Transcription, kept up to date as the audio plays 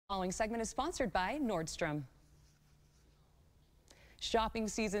Following segment is sponsored by Nordstrom. Shopping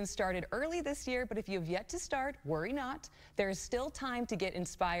season started early this year, but if you have yet to start, worry not. There is still time to get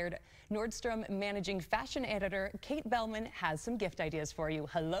inspired. Nordstrom managing fashion editor Kate Bellman has some gift ideas for you.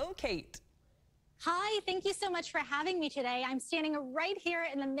 Hello, Kate. Hi, thank you so much for having me today. I'm standing right here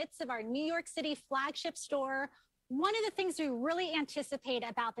in the midst of our New York City flagship store. One of the things we really anticipate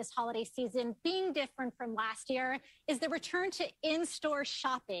about this holiday season being different from last year is the return to in-store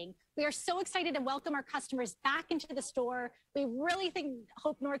shopping. We are so excited to welcome our customers back into the store. We really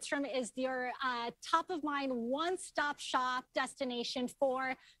hope Nordstrom is your top of mind one-stop shop destination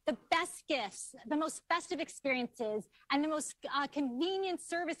for the best gifts, the most festive experiences, and the most convenient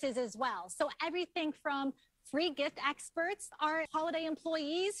services as well. So everything from free gift experts, our holiday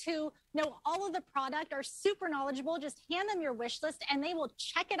employees who know all of the product, are super knowledgeable. Just hand them your wish list and they will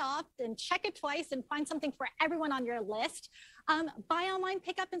check it off and check it twice and find something for everyone on your list. Buy online,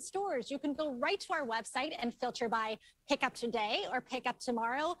 pick up in stores. You can go right to our website and filter by pick up today or pick up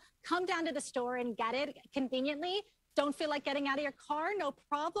tomorrow. Come down to the store and get it conveniently. Don't feel like getting out of your car? No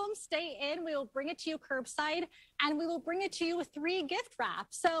problem. Stay in. We will bring it to you curbside and we will bring it to you with free gift wrap.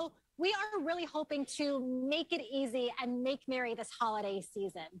 So we are really hoping to make it easy and make merry this holiday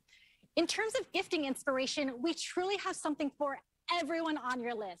season. In terms of gifting inspiration, we truly have something for everyone on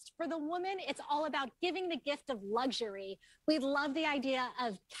your list. For the woman, it's all about giving the gift of luxury. We love the idea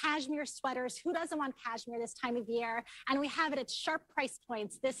of cashmere sweaters. Who doesn't want cashmere this time of year? And we have it at sharp price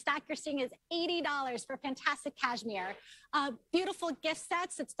points. This stack you're seeing is $80 for fantastic cashmere. Beautiful gift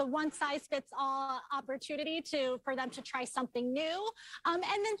sets. It's the one size fits all opportunity for them to try something new. And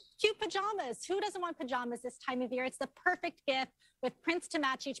then cute pajamas. Who doesn't want pajamas this time of year? It's the perfect gift with prints to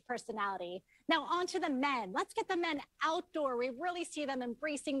match each personality. Now on to the men. Let's get the men outdoor. We really see them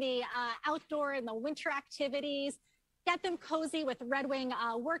embracing the outdoor and the winter activities. Get them cozy with Red Wing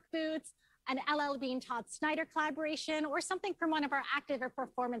work boots, an LL Bean Todd Snyder collaboration, or something from one of our active or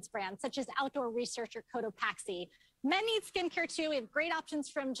performance brands, such as Outdoor Research or Cotopaxi. Men need skincare too. We have great options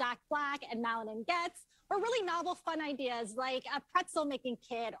from Jack Black and Malin & Getz, or really novel, fun ideas like a pretzel making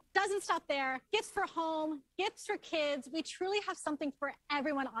kit. Doesn't stop there. Gifts for home, gifts for kids. We truly have something for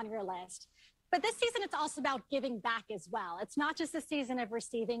everyone on your list. But this season, it's also about giving back as well. It's not just a season of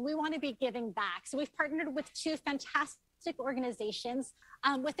receiving. We want to be giving back. So we've partnered with two fantastic organizations.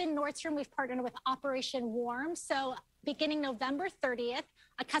 Within Nordstrom, we've partnered with Operation Warm. So beginning November 30th,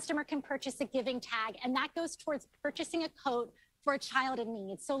 a customer can purchase a giving tag, and that goes towards purchasing a coat for a child in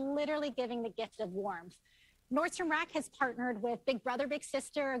need. So literally giving the gift of warmth. Nordstrom Rack has partnered with Big Brother, Big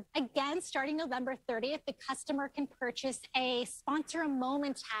Sister. Again, starting November 30th, the customer can purchase a Sponsor a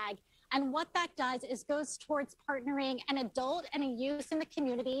Moment tag. And what that does is goes towards partnering an adult and a youth in the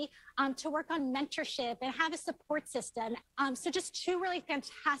community to work on mentorship and have a support system. So just two really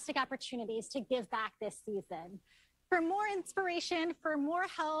fantastic opportunities to give back this season. For more inspiration, for more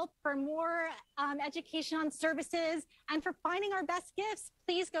help, for more education on services, and for finding our best gifts,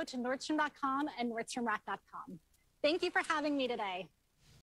 please go to Nordstrom.com and NordstromRack.com. Thank you for having me today.